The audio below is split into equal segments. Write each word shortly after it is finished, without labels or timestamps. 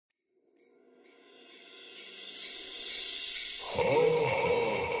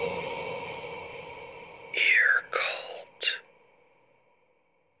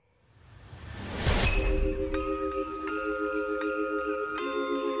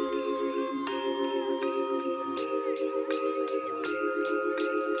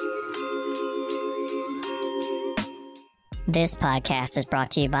This podcast is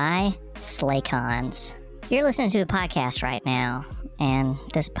brought to you by Slaycons. You're listening to a podcast right now, and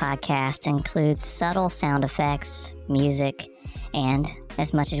this podcast includes subtle sound effects, music, and,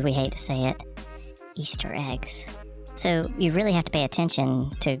 as much as we hate to say it, Easter eggs. So you really have to pay attention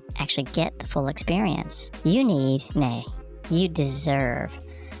to actually get the full experience. You deserve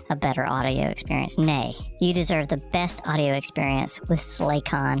a better audio experience. You deserve the best audio experience with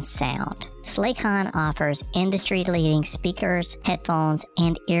Slaycon sound. Slaycon offers industry-leading speakers, headphones,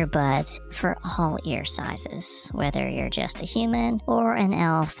 and earbuds for all ear sizes, whether you're just a human or an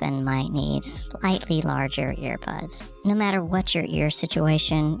elf and might need slightly larger earbuds. No matter what your ear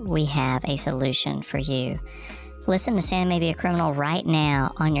situation, we have a solution for you. Listen to Santa May Be a Criminal right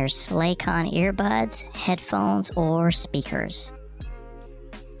now on your Slaycon earbuds, headphones, or speakers.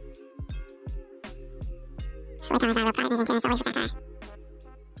 Slaycon is not a real product, isn't solely for satire.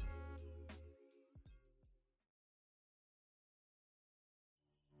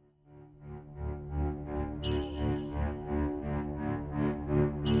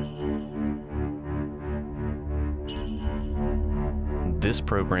 This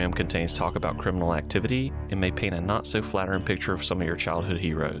program contains talk about criminal activity and may paint a not-so-flattering picture of some of your childhood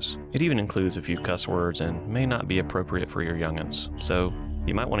heroes. It even includes a few cuss words and may not be appropriate for your young'uns, so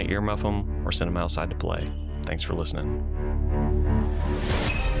you might want to earmuff them or send them outside to play. Thanks for listening.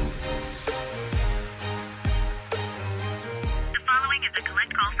 The following is a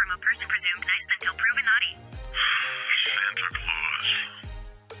collect call from a person presumed nice until proven naughty. Santa Claus.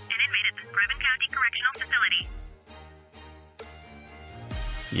 An inmate at the Breven County Correctional Facility.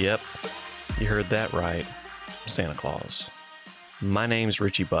 Yep, you heard that right. Santa Claus. My name's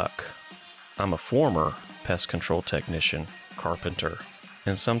Richie Buck. I'm a former pest control technician, carpenter,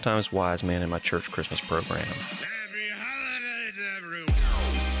 and sometimes wise man in my church Christmas program. Happy holidays,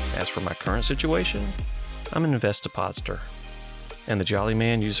 everyone. As for my current situation, I'm an invest depositor. And the jolly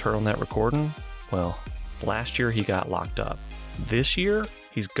man you just heard on that recording, well, last year he got locked up. This year,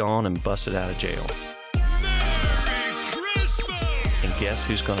 he's gone and busted out of jail. And guess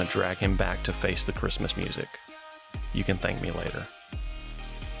who's going to drag him back to face the Christmas music? You can thank me later.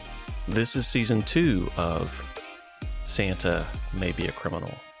 This is season 2 of Santa May Be a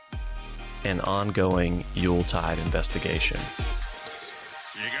Criminal, an ongoing Yuletide investigation.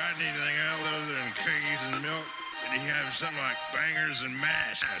 You got anything else other than cookies and milk? Do you have something like bangers and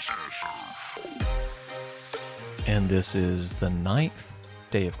mash? And this is the 9th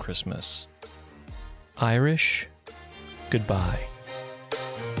day of Christmas. Irish, goodbye.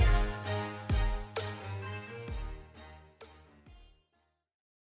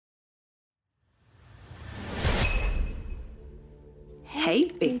 Hey,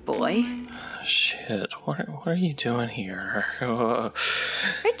 big boy. Shit, what are you doing here?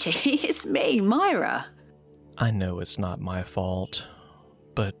 Richie, it's me, Myra. I know it's not my fault,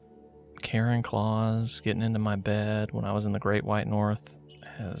 but Karen Claus getting into my bed when I was in the Great White North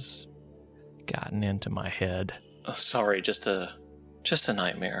has gotten into my head. Sorry, just a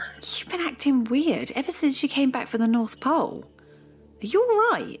nightmare. You've been acting weird ever since you came back from the North Pole. Are you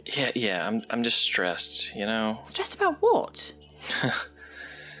alright? Yeah, I'm just stressed, you know? Stressed about what?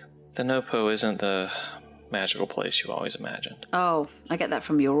 The Nopo isn't the magical place you always imagined. Oh, I get that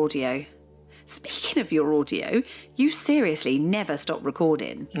from your audio. Speaking of your audio, you seriously never stop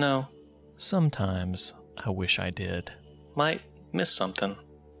recording. No, sometimes I wish I did. Might miss something.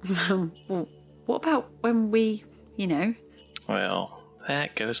 Well, what about when we, Well,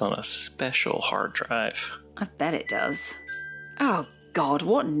 that goes on a special hard drive. I bet it does. Oh, God,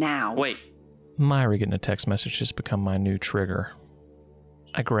 what now? Wait. Myra getting a text message has become my new trigger.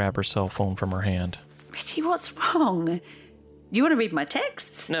 I grab her cell phone from her hand. Richie, what's wrong? You want to read my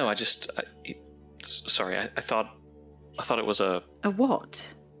texts? No, sorry, I thought it was a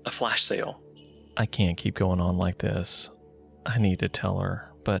what? A flash sale. I can't keep going on like this. I need to tell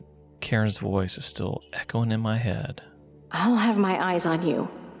her, but Karen's voice is still echoing in my head. I'll have my eyes on you.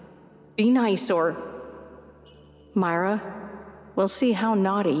 Be nice or... Myra, we'll see how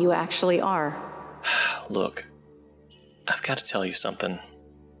naughty you actually are. Look, I've got to tell you something.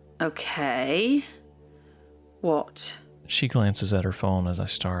 Okay. What? She glances at her phone as I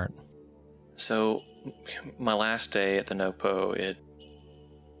start. So, my last day at the Nopo, it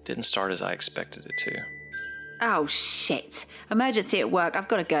didn't start as I expected it to. Oh, shit. Emergency at work. I've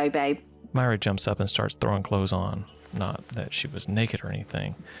got to go, babe. Myra jumps up and starts throwing clothes on. Not that she was naked or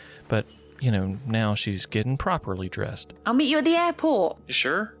anything, but, now she's getting properly dressed. I'll meet you at the airport. You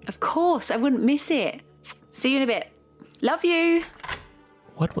sure? Of course, I wouldn't miss it. See you in a bit. Love you.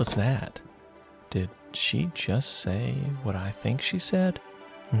 What was that? Did she just say what I think she said?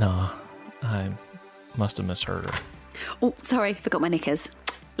 Nah, I must have misheard her. Oh, sorry, forgot my knickers.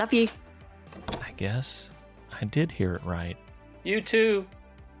 Love you. I guess I did hear it right. You too.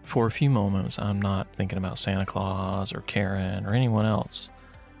 For a few moments, I'm not thinking about Santa Claus or Karen or anyone else.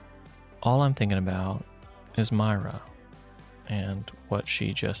 All I'm thinking about is Myra and what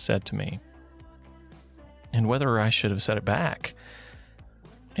she just said to me. And whether I should have said it back.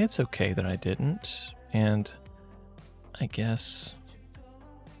 It's okay that I didn't, and I guess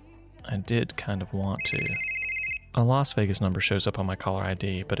I did kind of want to. A Las Vegas number shows up on my caller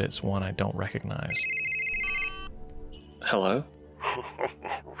ID, but it's one I don't recognize. Hello?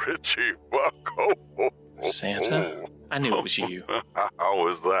 Richie Bucko. Santa? I knew it was you. How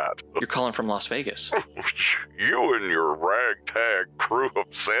is that? You're calling from Las Vegas. You and your ragtag crew of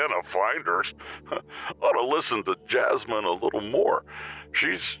Santa finders ought to listen to Jasmine a little more.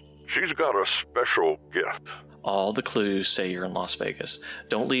 She's got a special gift. All the clues say you're in Las Vegas.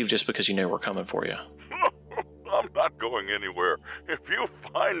 Don't leave just because you know we're coming for you. I'm not going anywhere. If you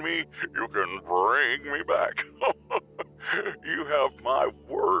find me, you can bring me back. You have my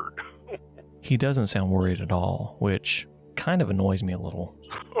word. He doesn't sound worried at all, which kind of annoys me a little.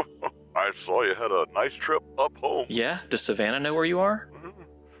 I saw you had a nice trip up home. Yeah? Does Savannah know where you are?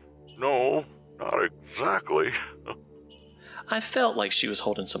 No, not exactly. I felt like she was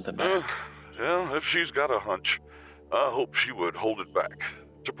holding something back. Yeah, if she's got a hunch, I hope she would hold it back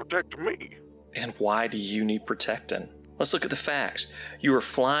to protect me. And why do you need protecting? Let's look at the facts. You were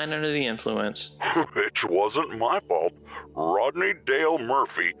flying under the influence. Which wasn't my fault. Rodney Dale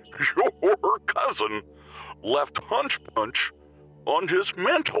Murphy, your cousin, left Hunch Punch on his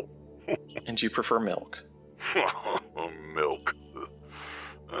mental. And you prefer milk? Milk.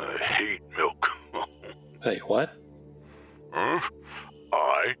 I hate milk. Wait, what?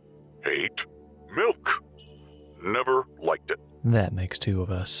 I hate milk. Never liked it. That makes two of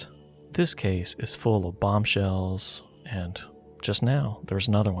us. This case is full of bombshells, and just now, there's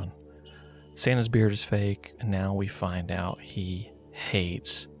another one. Santa's beard is fake, and now we find out he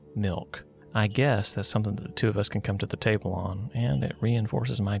hates milk. I guess that's something that the two of us can come to the table on, and it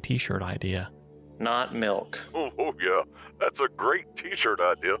reinforces my t-shirt idea. Not milk. Oh yeah, that's a great t-shirt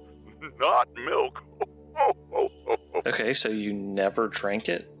idea. Not milk. Okay, so you never drank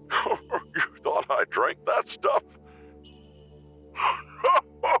it? You thought I drank that stuff?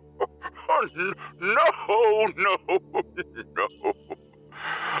 No.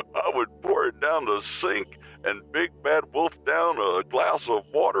 I would pour it down the sink and Big Bad Wolf down a glass of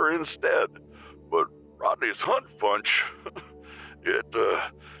water instead. But Rodney's Hunt Punch, it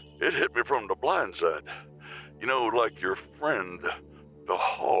hit me from the blind side. You know, like your friend, the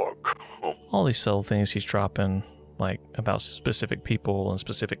hog. All these subtle things he's dropping, like about specific people and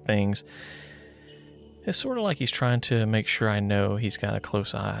specific things, it's sort of like he's trying to make sure I know he's got a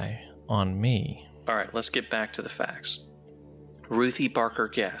close eye on me. All right, let's get back to the facts. Ruthie Barker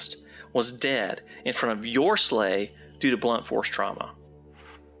Guest was dead in front of your sleigh due to blunt force trauma.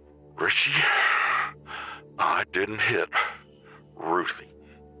 Richie, I didn't hit Ruthie.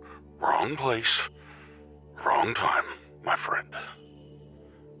 Wrong place, wrong time, my friend.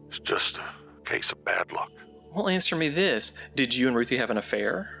 It's just a case of bad luck. Well, answer me this. Did you and Ruthie have an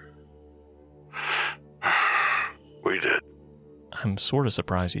affair? We did. I'm sort of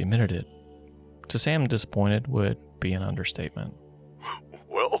surprised he admitted it. To say I'm disappointed would be an understatement.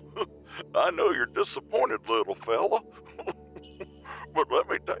 Well, I know you're disappointed, little fella. But let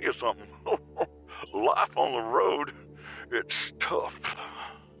me tell you something. Life on the road, it's tough.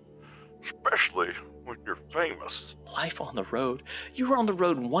 Especially when you're famous. Life on the road? You were on the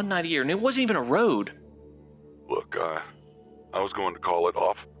road one night a year, and it wasn't even a road. Look, I was going to call it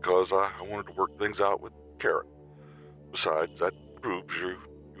off because I wanted to work things out with Karen. Besides, that proves you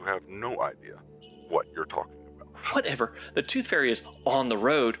have no idea what you're talking about. Whatever. The Tooth Fairy is on the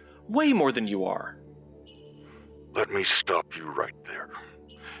road way more than you are. Let me stop you right there.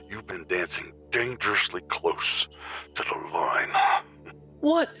 You've been dancing dangerously close to the line.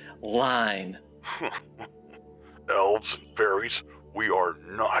 What line? Elves and fairies, we are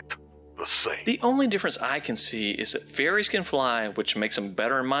not the same. The only difference I can see is that fairies can fly, which makes them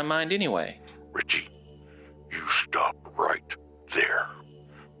better in my mind anyway. Richie, you stop right there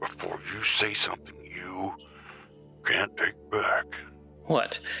before you say something you can't take back.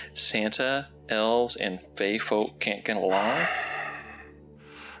 What? Santa, elves, and fae folk can't get along?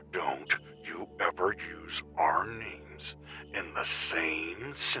 Don't you ever use our names in the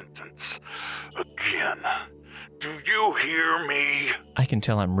same sentence again. Do you hear me? I can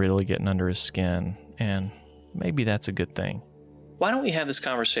tell I'm really getting under his skin, and maybe that's a good thing. Why don't we have this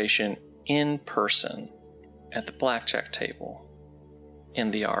conversation in person at the blackjack table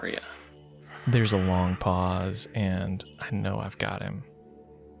in the Aria? There's a long pause, and I know I've got him.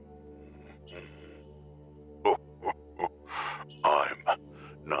 I'm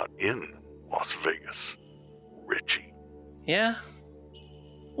not in Las Vegas, Richie. Yeah?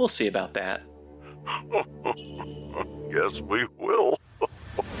 We'll see about that. Yes, we will.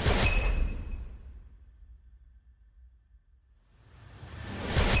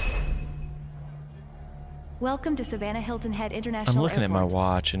 Welcome to Savannah Hilton Head International I'm looking at my Airport.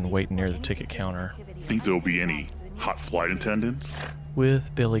 watch and waiting near the ticket counter Think there'll be any hot flight attendants?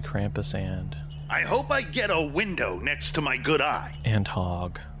 with Billy Krampus I hope I get a window next to my good eye. and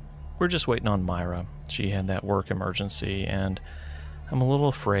Hog. We're just waiting on Myra. She had that work emergency, and I'm a little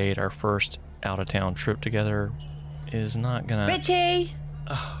afraid our first out-of-town trip together is not gonna... Richie!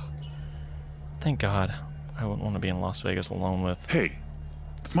 Thank God. I wouldn't want to be in Las Vegas alone with Hey,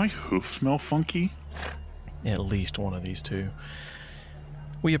 does my hoof smell funky? at least one of these two.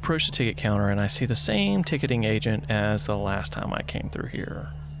 We approach the ticket counter, and I see the same ticketing agent as the last time I came through here,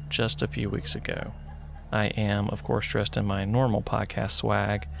 just a few weeks ago. I am, of course, dressed in my normal podcast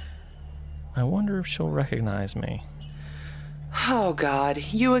swag. I wonder if she'll recognize me. Oh, God.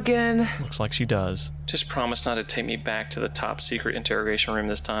 You again? Looks like she does. Just promise not to take me back to the top secret interrogation room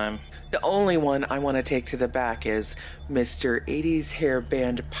this time. The only one I want to take to the back is Mr. 80s hair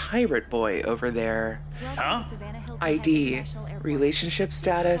band pirate boy over there. Huh? ID, relationship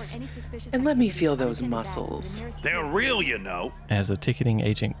status, and let me feel those muscles. They're real, you know. As the ticketing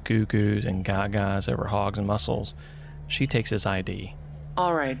agent goo-goos and gagas over Hogs and Muscles, she takes his ID.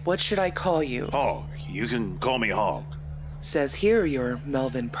 All right, what should I call you? Hog. You can call me Hog. Says here you're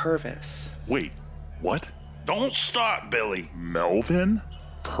Melvin Purvis. Wait, what? Don't start, Billy. Melvin?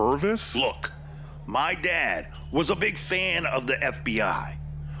 Purvis? Look, my dad was a big fan of the FBI.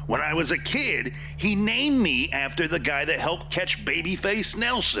 When I was a kid, he named me after the guy that helped catch Babyface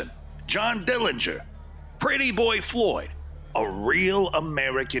Nelson, John Dillinger, Pretty Boy Floyd, a real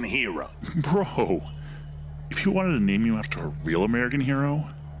American hero. Bro, if he wanted to name you after a real American hero,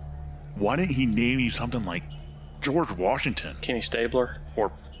 why didn't he name you something like George Washington? Kenny Stabler?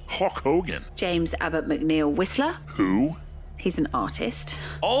 Or Hulk Hogan? James Abbott McNeil Whistler. Who? He's an artist.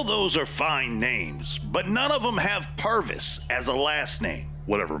 All those are fine names, but none of them have Purvis as a last name.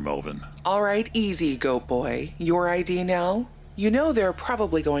 Whatever, Melvin. All right, easy, goat boy. Your ID now? You know they're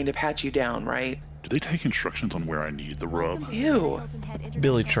probably going to pat you down, right? Do they take instructions on where I need the rub? Ew.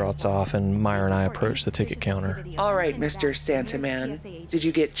 Billy trots off, and Myra and I approach the ticket counter. All right, Mr. Santa Man. Did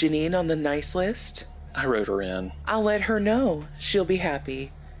you get Janine on the nice list? I wrote her in. I'll let her know. She'll be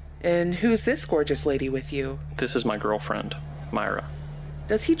happy. And who's this gorgeous lady with you? This is my girlfriend, Myra.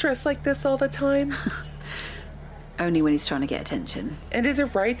 Does he dress like this all the time? Only when he's trying to get attention. And is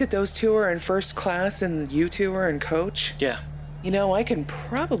it right that those two are in first class and you two are in coach? Yeah. You know, I can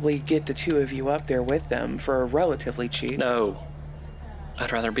probably get the two of you up there with them for relatively cheap. No.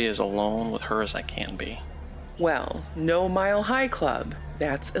 I'd rather be as alone with her as I can be. Well, no Mile High Club.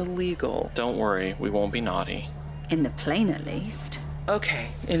 That's illegal. Don't worry, we won't be naughty. In the plane, at least.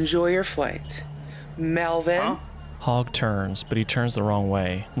 Okay, enjoy your flight. Melvin? Huh? Hog turns, but he turns the wrong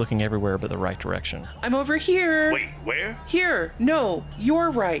way, looking everywhere but the right direction. I'm over here. Wait, where? Here. No, you're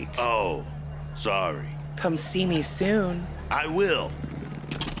right. Oh, sorry. Come see me soon. I will.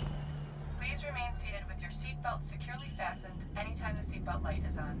 Please remain seated with your seatbelt securely fastened anytime the seatbelt light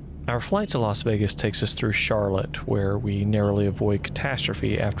is on. Our flight to Las Vegas takes us through Charlotte, where we narrowly avoid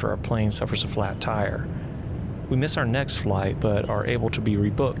catastrophe after our plane suffers a flat tire. We miss our next flight, but are able to be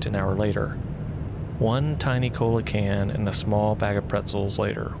rebooked an hour later. One tiny cola can and a small bag of pretzels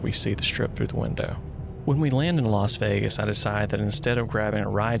later, we see the strip through the window. When we land in Las Vegas, I decide that instead of grabbing a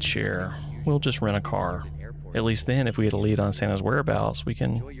rideshare, we'll just rent a car. At least then, if we get a lead on Santa's whereabouts, we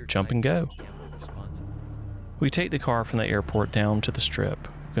can jump and go. We take the car from the airport down to the strip.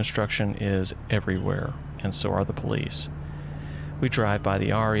 Construction is everywhere, and so are the police. We drive by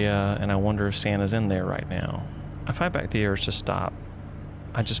the Aria, and I wonder if Santa's in there right now. I fight back the urge to stop.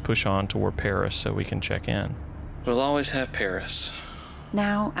 I just push on toward Paris so we can check in. We'll always have Paris.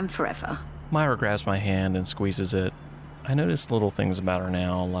 Now and forever. Myra grabs my hand and squeezes it. I notice little things about her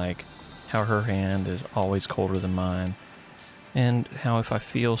now, like how her hand is always colder than mine, and how if I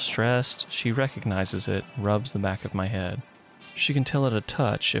feel stressed, she recognizes it and rubs the back of my head. She can tell at a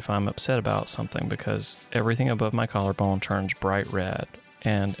touch if I'm upset about something because everything above my collarbone turns bright red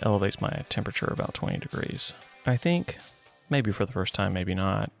and elevates my temperature about 20 degrees. I think, maybe for the first time, maybe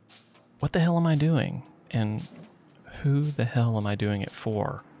not, what the hell am I doing? And who the hell am I doing it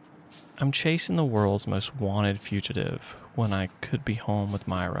for? I'm chasing the world's most wanted fugitive when I could be home with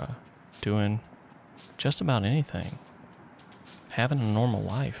Myra, doing just about anything. having a normal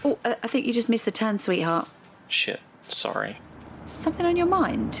life. Oh, I think you just missed the turn, sweetheart. Shit, sorry. Something on your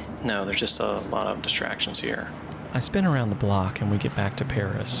mind? No, there's just a lot of distractions here. I spin around the block and we get back to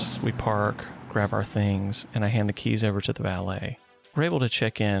Paris. We park, grab our things, and I hand the keys over to the valet. We're able to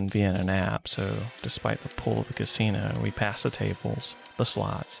check in via an app, so despite the pull of the casino, we pass the tables, the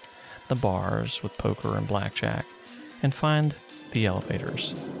slots, the bars with poker and blackjack, and find the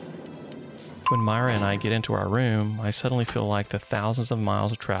elevators. When Myra and I get into our room, I suddenly feel like the thousands of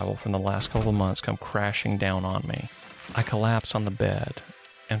miles of travel from the last couple of months come crashing down on me. I collapse on the bed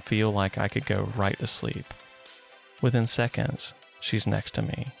and feel like I could go right to sleep. Within seconds, she's next to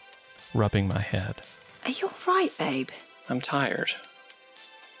me, rubbing my head. Are you all right, babe? I'm tired.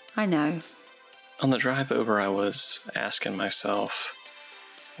 I know. On the drive over, I was asking myself,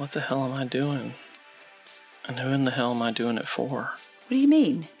 what the hell am I doing? And who in the hell am I doing it for? What do you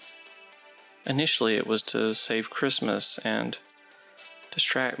mean? Initially, it was to save Christmas and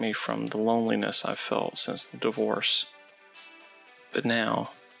distract me from the loneliness I've felt since the divorce. But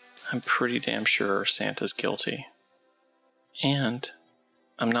now, I'm pretty damn sure Santa's guilty. And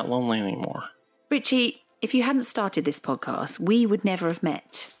I'm not lonely anymore. Richie, if you hadn't started this podcast, we would never have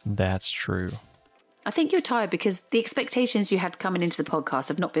met. That's true. I think you're tired because the expectations you had coming into the podcast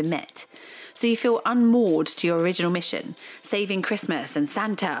have not been met. So you feel unmoored to your original mission, saving Christmas and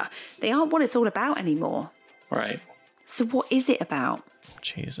Santa. They aren't what it's all about anymore. Right. So what is it about?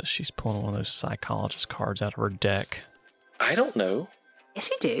 Jesus, she's pulling one of those psychologist cards out of her deck. I don't know. Yes,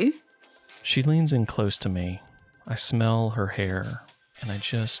 you do. She leans in close to me. I smell her hair, and I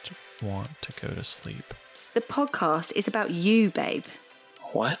just want to go to sleep. The podcast is about you, babe.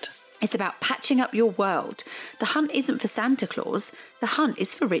 What? It's about patching up your world. The hunt isn't for Santa Claus. The hunt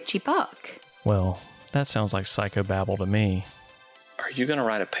is for Richie Buck. Well, that sounds like psychobabble to me. Are you going to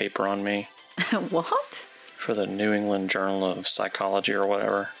write a paper on me? What? For the New England Journal of Psychology or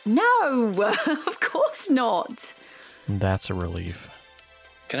whatever? No, of course not. That's a relief.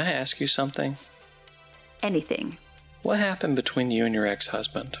 Can I ask you something? Anything. What happened between you and your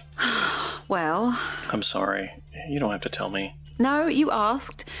ex-husband? Well... I'm sorry. You don't have to tell me. No, you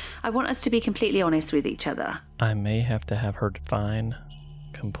asked. I want us to be completely honest with each other. I may have to have her define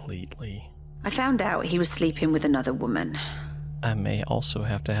completely. I found out he was sleeping with another woman. I may also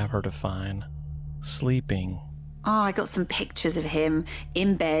have to have her define sleeping. Oh, I got some pictures of him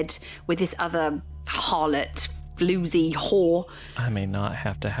in bed with this other harlot, floozy whore. I may not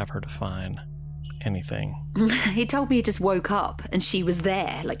have to have her define anything. He told me he just woke up and she was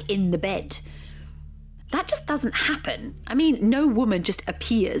there, like in the bed. That just doesn't happen. I mean, no woman just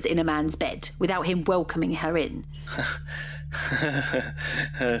appears in a man's bed without him welcoming her in.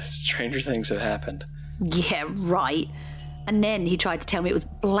 Stranger things have happened. Yeah, right. And then he tried to tell me it was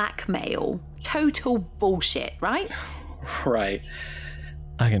blackmail. Total bullshit, right? Right.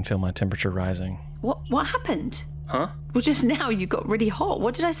 I can feel my temperature rising. What happened? Huh? Well, just now you got really hot.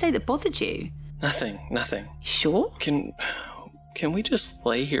 What did I say that bothered you? Nothing. Sure? Can we just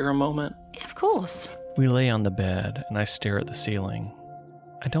lay here a moment? Yeah, of course. We lay on the bed, and I stare at the ceiling.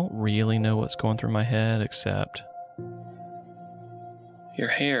 I don't really know what's going through my head, except... Your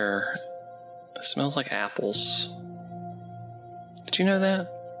hair smells like apples. Did you know that?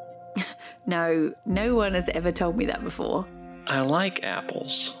 No one has ever told me that before. I like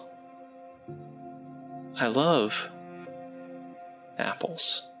apples. I love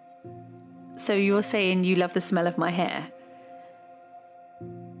apples. So you're saying you love the smell of my hair?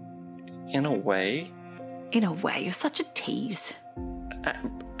 In a way. In a way, you're such a tease.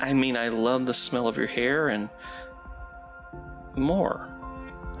 I mean, I love the smell of your hair and more.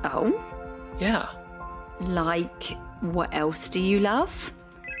 Oh? Yeah. Like, what else do you love?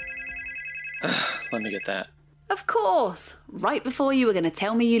 Let me get that. Of course. Right before you were going to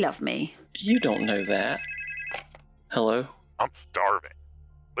tell me you love me. You don't know that. Hello? I'm starving.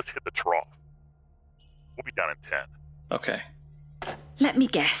 Let's hit the trough. We'll be down in 10. Okay. Let me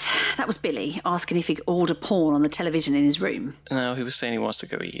guess. That was Billy asking if he could order porn on the television in his room. No, he was saying he wants to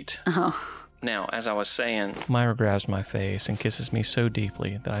go eat. Oh. Now, as I was saying, Myra grabs my face and kisses me so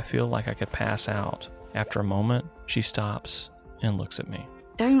deeply that I feel like I could pass out. After a moment, she stops and looks at me.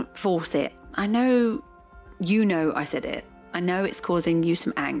 Don't force it. I know you know I said it. I know it's causing you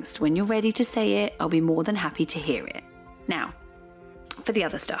some angst. When you're ready to say it, I'll be more than happy to hear it. Now, for the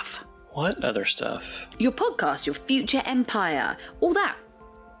other stuff. What other stuff? Your podcast, your future empire, all that.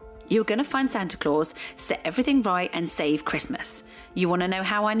 You're going to find Santa Claus, set everything right, and save Christmas. You want to know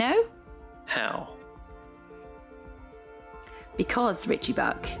how I know? How? Because, Richie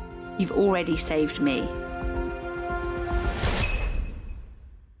Buck, you've already saved me.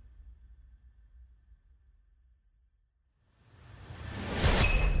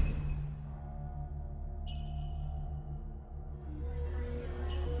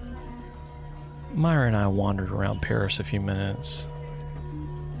 Myra and I wandered around Paris a few minutes.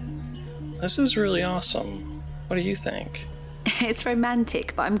 This is really awesome. What do you think? It's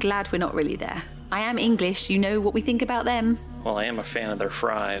romantic, but I'm glad we're not really there. I am English, you know what we think about them. Well, I am a fan of their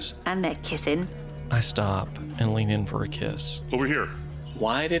fries. And their kissing. I stop and lean in for a kiss. Over here.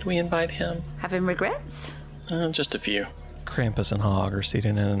 Why did we invite him? Having regrets? Just a few. Krampus and Hog are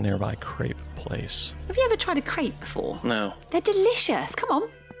seated in a nearby crepe place. Have you ever tried a crepe before? No. They're delicious, come on.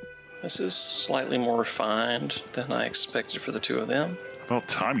 This is slightly more refined than I expected for the two of them. About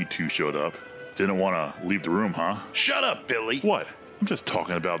time you two showed up. Didn't want to leave the room, huh? Shut up, Billy. What? I'm just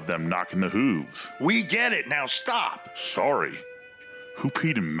talking about them knocking the hooves. We get it, now stop. Sorry. Who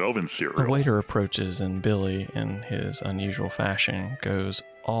peed in Melvin's cereal? A waiter approaches and Billy, in his unusual fashion, goes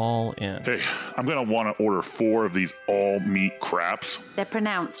all in. Hey, I'm going to want to order 4 of these all-meat craps. They're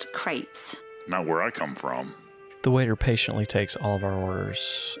pronounced crepes. Not where I come from. The waiter patiently takes all of our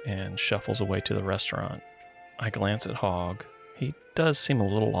orders and shuffles away to the restaurant. I glance at Hog. He does seem a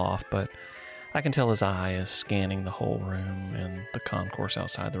little off, but I can tell his eye is scanning the whole room and the concourse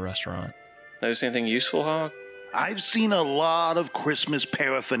outside the restaurant. Notice anything useful, Hog? I've seen a lot of Christmas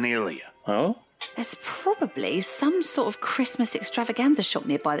paraphernalia. Oh? There's probably some sort of Christmas extravaganza shop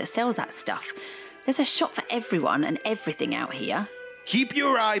nearby that sells that stuff. There's a shop for everyone and everything out here. Keep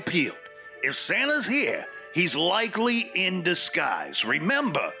your eye peeled. If Santa's here, he's likely in disguise.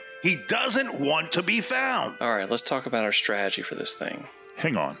 Remember, he doesn't want to be found. All right, let's talk about our strategy for this thing.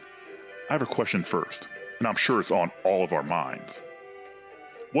 Hang on. I have a question first, and I'm sure it's on all of our minds.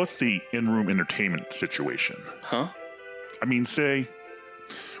 What's the in-room entertainment situation? Huh? I mean, say,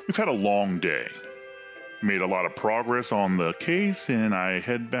 we've had a long day. Made a lot of progress on the case, and I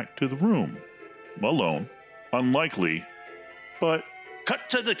head back to the room. Alone. Unlikely, but...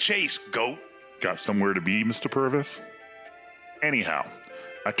 Cut to the chase, goat. Got somewhere to be, Mr. Purvis? Anyhow,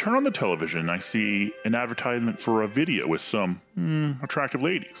 I turn on the television and I see an advertisement for a video with some attractive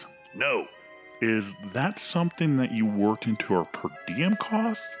ladies. No. Is that something that you worked into our per diem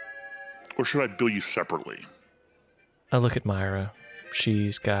costs? Or should I bill you separately? I look at Myra.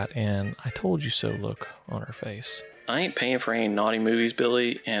 She's got an I told you so look on her face. I ain't paying for any naughty movies,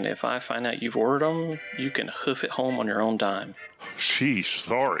 Billy, and if I find out you've ordered them, you can hoof it home on your own dime. Sheesh,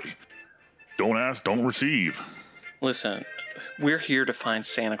 sorry. Don't ask, don't receive. Listen, we're here to find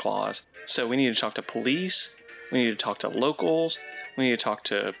Santa Claus, so we need to talk to police, we need to talk to locals, we need to talk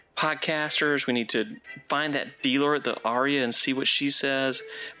to podcasters, we need to find that dealer at the Aria and see what she says.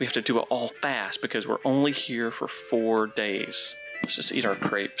 We have to do it all fast because we're only here for 4 days. Let's just eat our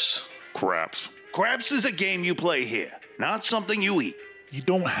crepes. Craps. Craps is a game you play here, not something you eat. You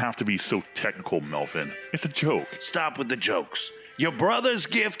don't have to be so technical, Melvin. It's a joke. Stop with the jokes. Your brother's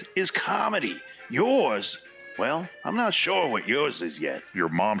gift is comedy. Yours, well, I'm not sure what yours is yet. Your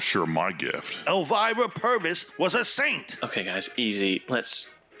mom's sure my gift. Elvira Purvis was a saint. Okay, guys, easy.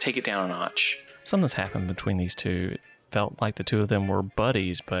 Let's take it down a notch. Something's happened between these two. It felt like the two of them were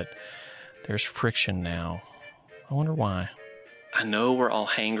buddies, but there's friction now. I wonder why. I know we're all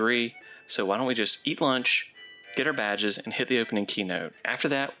hangry, so why don't we just eat lunch, get our badges, and hit the opening keynote. After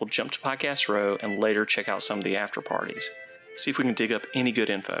that, we'll jump to Podcast Row and later check out some of the after parties. See if we can dig up any good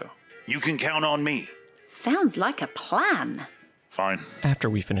info. You can count on me. Sounds like a plan. Fine. After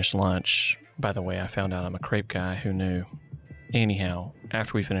we finished lunch, by the way, I found out I'm a crepe guy, who knew? Anyhow,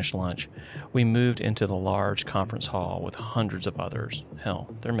 after we finished lunch, we moved into the large conference hall with hundreds of others. Hell,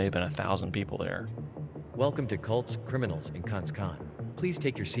 there may have been 1,000 people there. Welcome to Cults, Criminals, and ConsCon. Please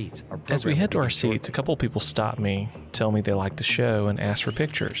take your seats. As we head to our seats, a couple of people stop me, tell me they like the show, and ask for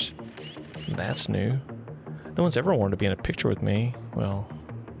pictures. That's new. No one's ever wanted to be in a picture with me. Well,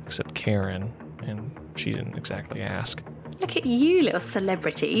 except Karen, and she didn't exactly ask. Look at you, little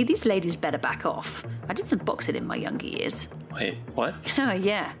celebrity. These ladies better back off. I did some boxing in my younger years. Wait, what? Oh,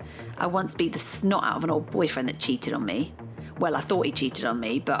 yeah. I once beat the snot out of an old boyfriend that cheated on me. Well, I thought he cheated on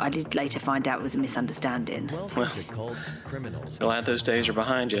me, but I did later find out it was a misunderstanding. Welcome to Cults, Criminals. Glad those days are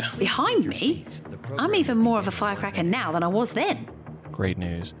behind you. Behind me? I'm even more of a firecracker now than I was then. Great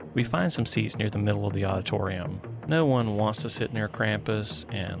news. We find some seats near the middle of the auditorium. No one wants to sit near Krampus,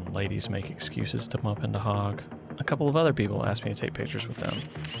 and ladies make excuses to bump into Hog. A couple of other people ask me to take pictures with them.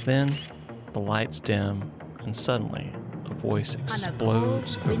 Then, the lights dim, and suddenly, a voice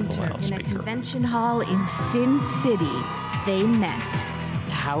explodes over the loudspeaker. In a convention hall in Sin City, they met.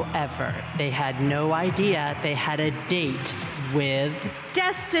 However, they had no idea they had a date with...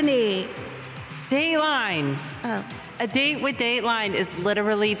 Destiny! Dateline! Oh. A date with Dateline is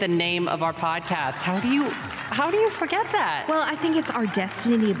literally the name of our podcast. How do you forget that? Well, I think it's our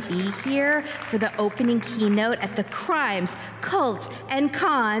destiny to be here for the opening keynote at the Crimes, Cults, and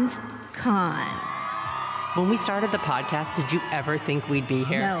Cons Con. When we started the podcast, did you ever think we'd be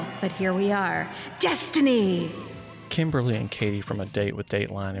here? No, but here we are. Destiny! Kimberly and Katie from A Date with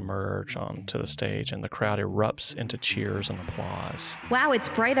Dateline emerge onto the stage, and the crowd erupts into cheers and applause. Wow, it's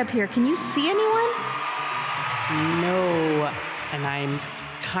bright up here. Can you see anyone? No, and I'm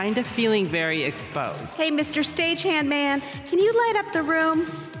kind of feeling very exposed. Hey, Mr. Stagehand Man, can you light up the room?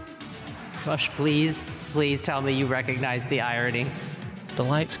 Gosh, please tell me you recognize the irony. The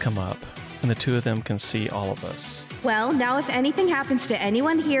lights come up, and the two of them can see all of us. Well, now if anything happens to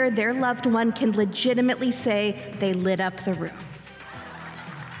anyone here, their loved one can legitimately say they lit up the room.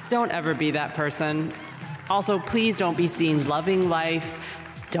 Don't ever be that person. Also, please don't be seen loving life,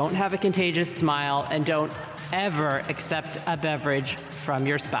 don't have a contagious smile, and don't ever accept a beverage from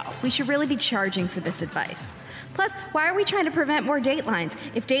your spouse. We should really be charging for this advice. Plus, why are we trying to prevent more Datelines?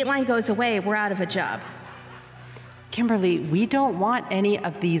 If Dateline goes away, we're out of a job. Kimberly, we don't want any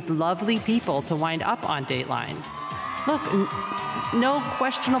of these lovely people to wind up on Dateline. Look, no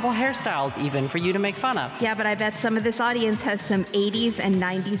questionable hairstyles even for you to make fun of. Yeah, but I bet some of this audience has some 80s and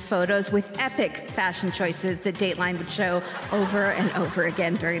 90s photos with epic fashion choices that Dateline would show over and over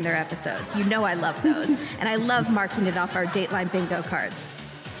again during their episodes. You know I love those. And I love marking it off our Dateline bingo cards.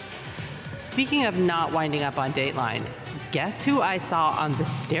 Speaking of not winding up on Dateline, guess who I saw on the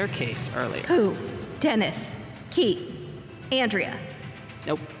staircase earlier? Who? Dennis. Keith. Andrea.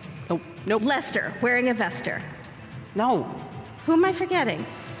 Nope. Lester, wearing a vester. No. Who am I forgetting?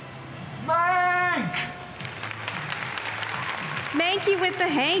 Mank! Manky with the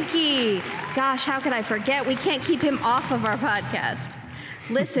hanky. Gosh, how could I forget? We can't keep him off of our podcast.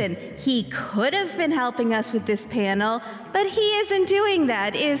 Listen, he could have been helping us with this panel, but he isn't doing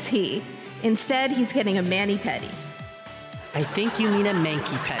that, is he? Instead, he's getting a mani-pedi. I think you mean a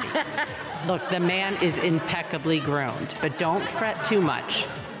manky-pedi. Look, the man is impeccably groomed, but don't fret too much.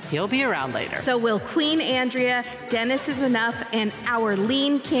 He'll be around later. So will Queen Andrea, Dennis is enough, and our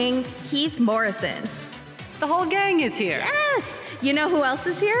lean king, Keith Morrison. The whole gang is here. Yes! You know who else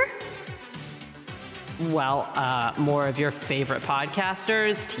is here? Well, more of your favorite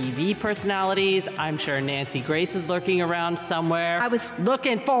podcasters, TV personalities. I'm sure Nancy Grace is lurking around somewhere. I was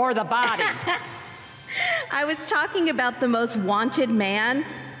looking for the body. I was talking about the most wanted man,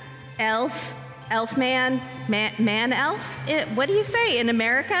 man elf? What do you say, in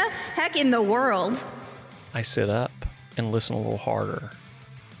America? Heck, in the world. I sit up and listen a little harder.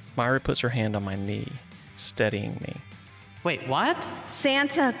 Myra puts her hand on my knee, steadying me. Wait, what?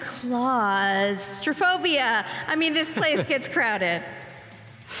 Santa Claus. Strophobia. I mean, this place gets crowded.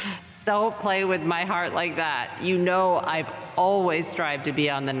 Don't play with my heart like that. You know I've always strived to be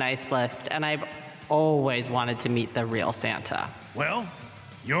on the nice list, and I've always wanted to meet the real Santa. Well,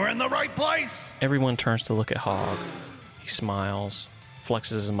 you're in the right place. Everyone turns to look at Hog. He smiles,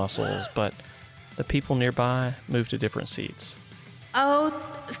 flexes his muscles, but the people nearby move to different seats. Oh,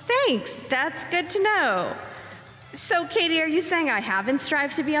 thanks. That's good to know. So, Katie, are you saying I haven't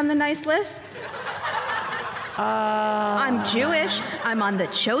strived to be on the nice list? I'm Jewish. I'm on the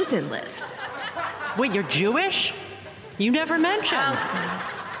chosen list. Wait, you're Jewish? You never mentioned.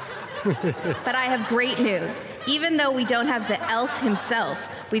 But I have great news. Even though we don't have the elf himself,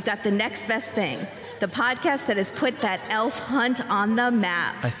 we've got the next best thing. The podcast that has put that elf hunt on the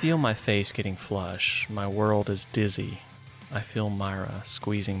map. I feel my face getting flush. My world is dizzy. I feel Myra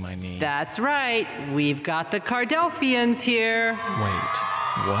squeezing my knee. That's right. We've got the Cardelphians here. Wait,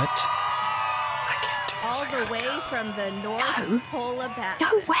 what? I can't do this. All the way from the North Pole of Batman.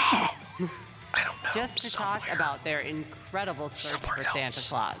 No, where? I don't know. Just to talk about their incredible search for Santa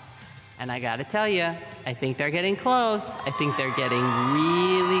Claus. And I gotta tell you, I think they're getting close. I think they're getting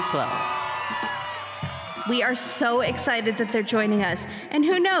really close. We are so excited that they're joining us. And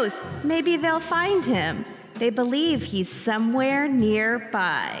who knows, maybe they'll find him. They believe he's somewhere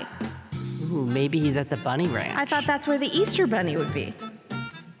nearby. Ooh, maybe he's at the Bunny Ranch. I thought that's where the Easter Bunny would be.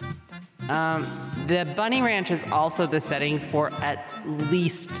 The Bunny Ranch is also the setting for at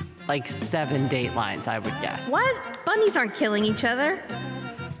least like 7 Datelines, I would guess. What? Bunnies aren't killing each other.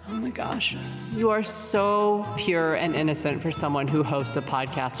 Oh my gosh. You are so pure and innocent for someone who hosts a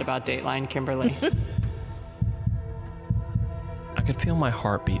podcast about Dateline, Kimberly. I could feel my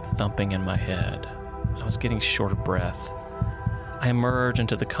heartbeat thumping in my head. I was getting short of breath. I emerge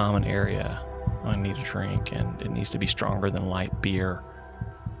into the common area. I need a drink, and it needs to be stronger than light beer.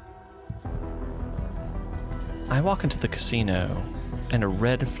 I walk into the casino, and a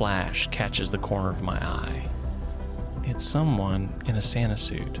red flash catches the corner of my eye. It's someone in a Santa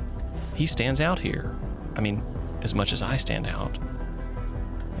suit. He stands out here. I mean, as much as I stand out.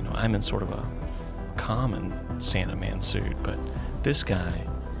 I'm in sort of a common Santa man suit, but this guy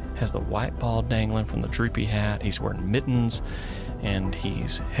has the white ball dangling from the droopy hat. He's wearing mittens, and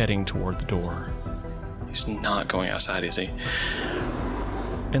he's heading toward the door. He's not going outside, is he?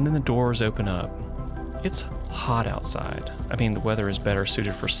 And then the doors open up. It's hot outside. I mean, the weather is better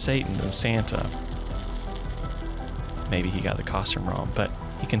suited for Satan than Santa. Maybe he got the costume wrong, but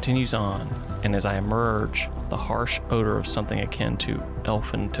he continues on, and as I emerge, the harsh odor of something akin to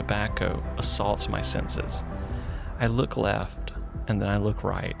elfin tobacco assaults my senses. I look left, and then I look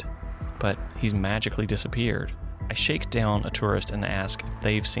right, but he's magically disappeared. I shake down a tourist and ask if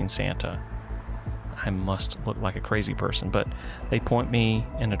they've seen Santa. I must look like a crazy person, but they point me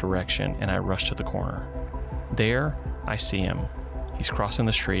in a direction, and I rush to the corner. There, I see him. He's crossing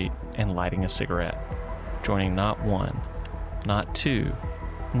the street and lighting a cigarette, joining not one, not two,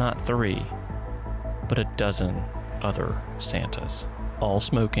 not three, but a dozen other Santas, all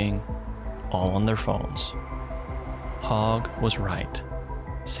smoking, all on their phones. Hog was right.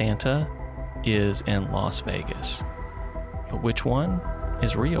 Santa is in Las Vegas. But which one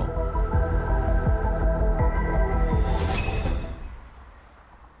is real?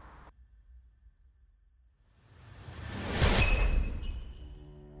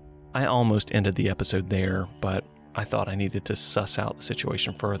 I almost ended the episode there, but I thought I needed to suss out the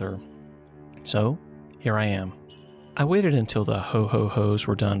situation further. So, here I am. I waited until the ho-ho-hos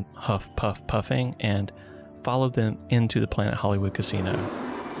were done huff-puff-puffing and followed them into the Planet Hollywood Casino.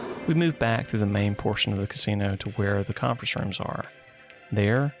 We moved back through the main portion of the casino to where the conference rooms are.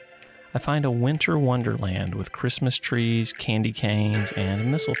 There, I find a winter wonderland with Christmas trees, candy canes,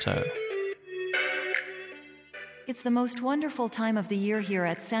 and mistletoe. It's the most wonderful time of the year here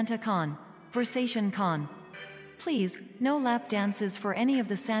at SantaCon, Versation Con. Please, no lap dances for any of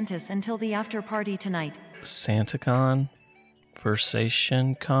the Santas until the after party tonight. SantaCon?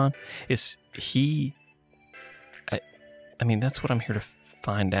 Versation Con? Is he... I mean, that's what I'm here to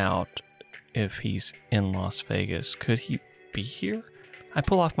find out, if he's in Las Vegas. Could he be here? I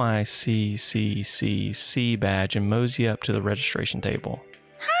pull off my CCCC badge and mosey up to the registration table.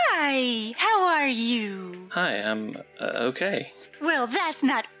 Hi, how are you? Hi, I'm okay. Well, that's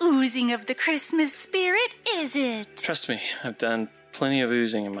not oozing of the Christmas spirit, is it? Trust me, I've done plenty of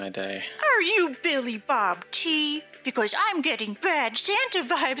oozing in my day. Are you Billy Bob T? Because I'm getting bad Santa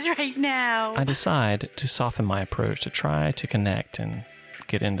vibes right now. I decide to soften my approach to try to connect and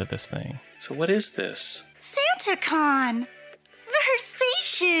get into this thing. So what is this? SantaCon!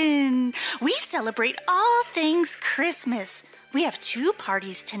 Versation! We celebrate all things Christmas. We have 2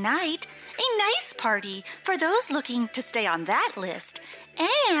 parties tonight. A nice party for those looking to stay on that list.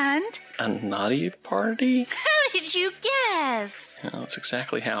 And... a naughty party? How did you guess? That's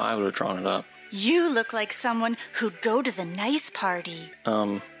exactly how I would have drawn it up. You look like someone who'd go to the nice party.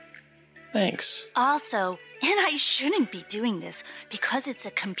 Thanks. Also, and I shouldn't be doing this because it's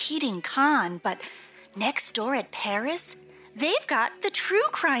a competing con, but next door at Paris, they've got the True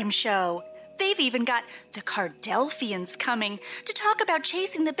Crime Show. They've even got the Cardelphians coming to talk about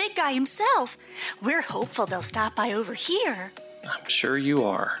chasing the big guy himself. We're hopeful they'll stop by over here. I'm sure you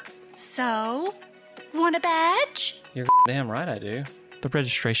are. So, want a badge? You're damn right I do. The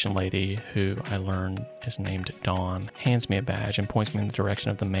registration lady, who I learn is named Dawn, hands me a badge and points me in the direction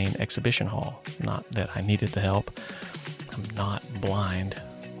of the main exhibition hall. Not that I needed the help. I'm not blind.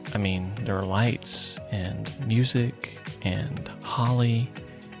 I mean, there are lights and music and holly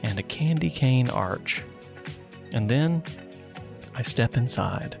and a candy cane arch. And then I step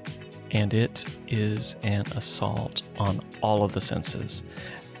inside, and it is an assault on all of the senses.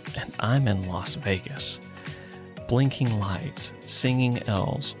 And I'm in Las Vegas. Blinking lights, singing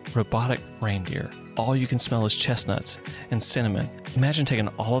elves, robotic reindeer. All you can smell is chestnuts and cinnamon. Imagine taking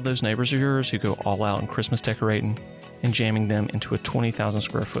all of those neighbors of yours who go all out on Christmas decorating and jamming them into a 20,000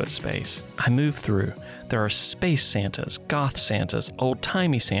 square foot space. I move through. There are space Santas, goth Santas,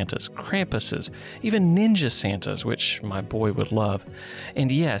 old-timey Santas, Krampuses, even ninja Santas, which my boy would love.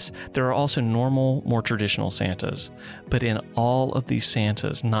 And yes, there are also normal, more traditional Santas. But in all of these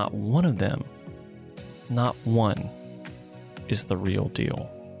Santas, not one of them, not one, is the real deal.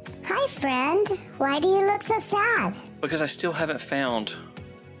 Hi, friend. Why do you look so sad? Because I still haven't found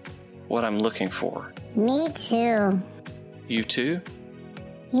what I'm looking for. Me too. You too?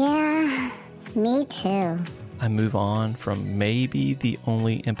 Yeah, me too. I move on from maybe the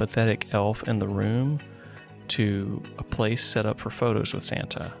only empathetic elf in the room to a place set up for photos with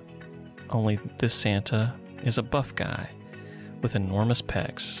Santa. Only this Santa is a buff guy with enormous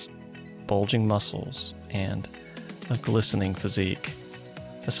pecs, bulging muscles, and a glistening physique.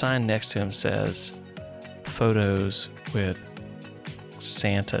 The sign next to him says, "Photos with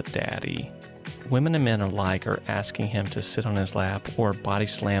Santa Daddy, Women and men alike are asking him to sit on his lap or body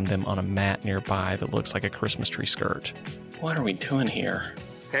slam them on a mat nearby that looks like a Christmas tree skirt. What are we doing here?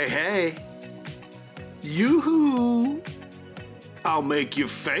 Hey. Yoo-hoo! I'll make you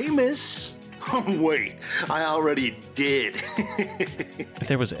famous. Wait, I already did. If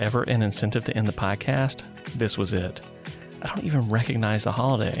there was ever an incentive to end the podcast, this was it. I don't even recognize the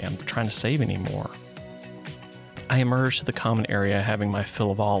holiday I'm trying to save anymore. I emerge to the common area having my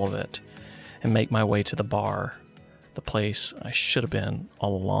fill of all of it and make my way to the bar, the place I should have been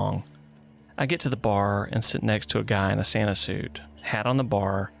all along. I get to the bar and sit next to a guy in a Santa suit, hat on the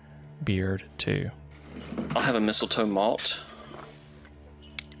bar, beard too. I'll have a mistletoe malt.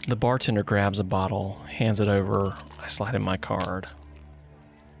 The bartender grabs a bottle, hands it over. I slide in my card.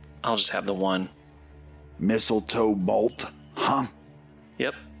 I'll just have the one. Mistletoe malt, huh?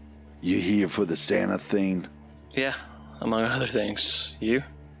 Yep. You here for the Santa thing? Yeah, among other things. You?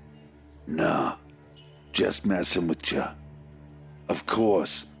 Nah, just messing with you. Of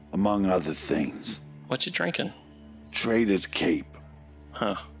course, among other things. What you drinking? Trader's Cape.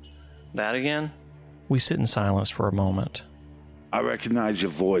 Huh. That again? We sit in silence for a moment. I recognize your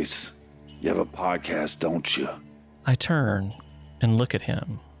voice. You have a podcast, don't you? I turn and look at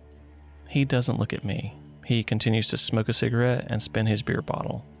him. He doesn't look at me. He continues to smoke a cigarette and spin his beer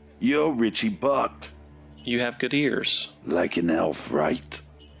bottle. You're Richie Buck. You have good ears. Like an elf, right?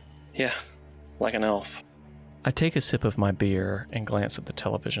 Yeah, like an elf. I take a sip of my beer and glance at the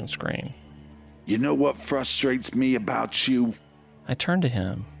television screen. You know what frustrates me about you? I turn to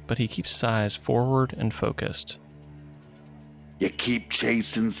him, but he keeps his eyes forward and focused. You keep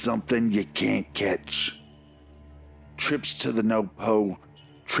chasing something you can't catch. Trips to the NoPo,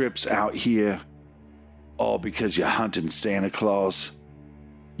 trips out here, all because you're hunting Santa Claus.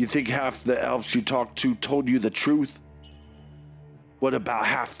 You think half the elves you talked to told you the truth? What about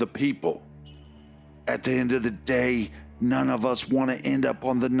half the people? At the end of the day, none of us want to end up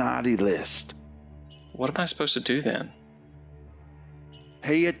on the naughty list. What am I supposed to do then?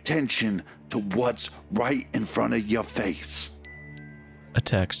 Pay attention to what's right in front of your face. A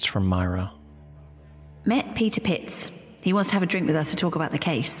text from Myra. Met Peter Pitts. He wants to have a drink with us to talk about the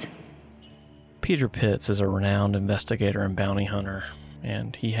case. Peter Pitts is a renowned investigator and bounty hunter,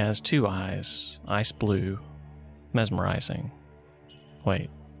 and he has two eyes, ice blue, mesmerizing. Wait,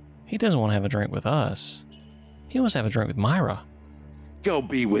 he doesn't want to have a drink with us. He wants to have a drink with Myra. Go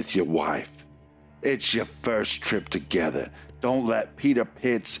be with your wife. It's your first trip together. Don't let Peter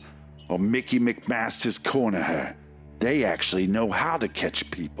Pitts or Mickey McMasters corner her. They actually know how to catch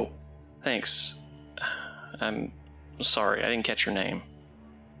people. Thanks. I'm sorry, I didn't catch your name.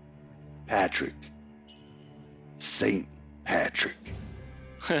 Patrick. St. Patrick.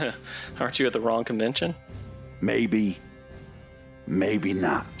 Aren't you at the wrong convention? Maybe. Maybe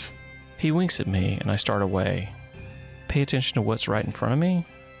not. He winks at me and I start away. Pay attention to what's right in front of me?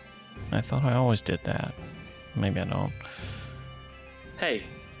 I thought I always did that. Maybe I don't. Hey.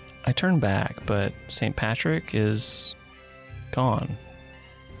 I turn back, but St. Patrick is gone.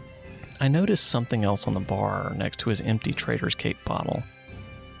 I notice something else on the bar next to his empty Trader's Cape bottle.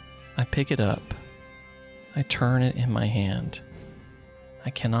 I pick it up. I turn it in my hand. I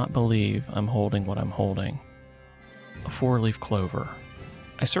cannot believe I'm holding what I'm holding. A 4-leaf clover.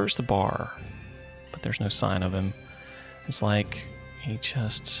 I search the bar, but there's no sign of him. It's like he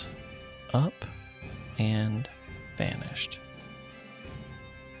just up and vanished.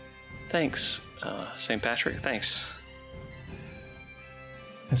 Thanks, St. Patrick, thanks.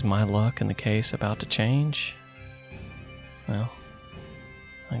 Is my luck in the case about to change? Well,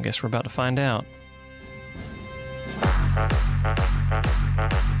 I guess we're about to find out.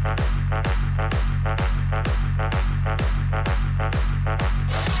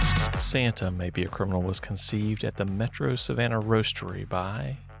 Santa May Be a Criminal was conceived at the Metro Savannah Roastery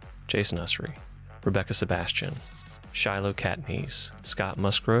by Jason Usry, Rebecca Sebastian, Shiloh Katniss, Scott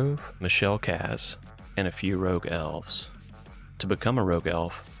Musgrove, Michelle Kaz, and a few rogue elves. To become a rogue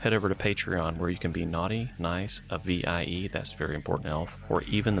elf, head over to Patreon where you can be naughty, nice, a VIE, that's very important elf, or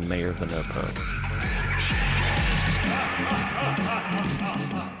even the mayor of the NoPo.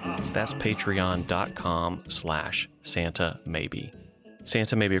 That's patreon.com/Santa Maybe.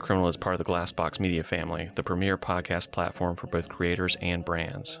 Santa May Be a Criminal is part of the Glassbox Media family, the premier podcast platform for both creators and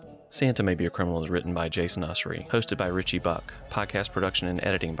brands. Santa May Be a Criminal is written by Jason Usry, hosted by Richie Buck, podcast production and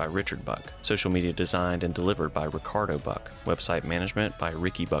editing by Richard Buck, social media designed and delivered by Ricardo Buck, website management by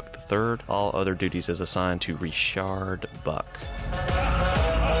Ricky Buck III, all other duties is assigned to Richard Buck.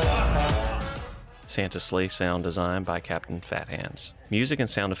 Santa's sleigh sound design by Captain Fat Hands. Music and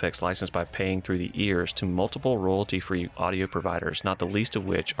sound effects licensed by paying through the ears to multiple royalty-free audio providers, not the least of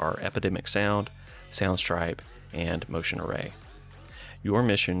which are Epidemic Sound, Soundstripe, and Motion Array. Your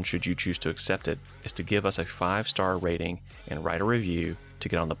mission, should you choose to accept it, is to give us a 5-star rating and write a review to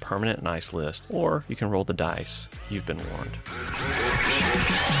get on the permanent nice list, or you can roll the dice. You've been warned.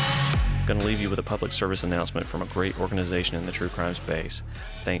 Going to leave you with a public service announcement from a great organization in the true crime space.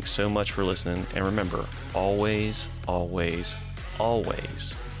 Thanks so much for listening, and remember, always, always,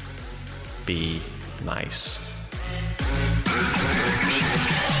 always be nice.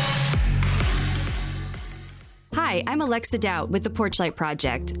 Hi, I'm Alexa Doubt with the Porchlight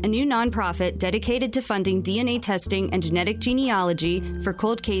Project, a new nonprofit dedicated to funding DNA testing and genetic genealogy for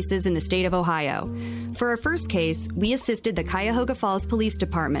cold cases in the state of Ohio. For our first case, we assisted the Cuyahoga Falls Police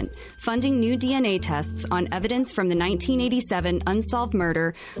Department, funding new DNA tests on evidence from the 1987 unsolved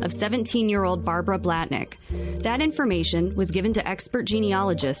murder of 17-year-old Barbara Blatnick. That information was given to expert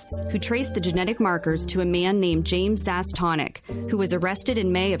genealogists who traced the genetic markers to a man named James Zastonic, who was arrested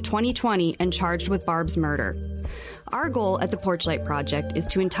in May of 2020 and charged with Barb's murder. Our goal at the Porchlight Project is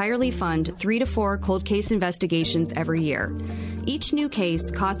to entirely fund 3 to 4 cold case investigations every year. Each new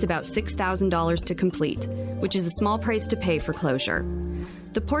case costs about $6,000 to complete, which is a small price to pay for closure.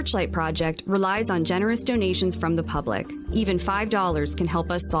 The Porchlight Project relies on generous donations from the public. Even $5 can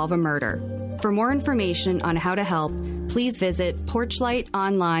help us solve a murder. For more information on how to help, please visit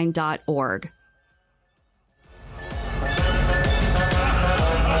porchlightonline.org.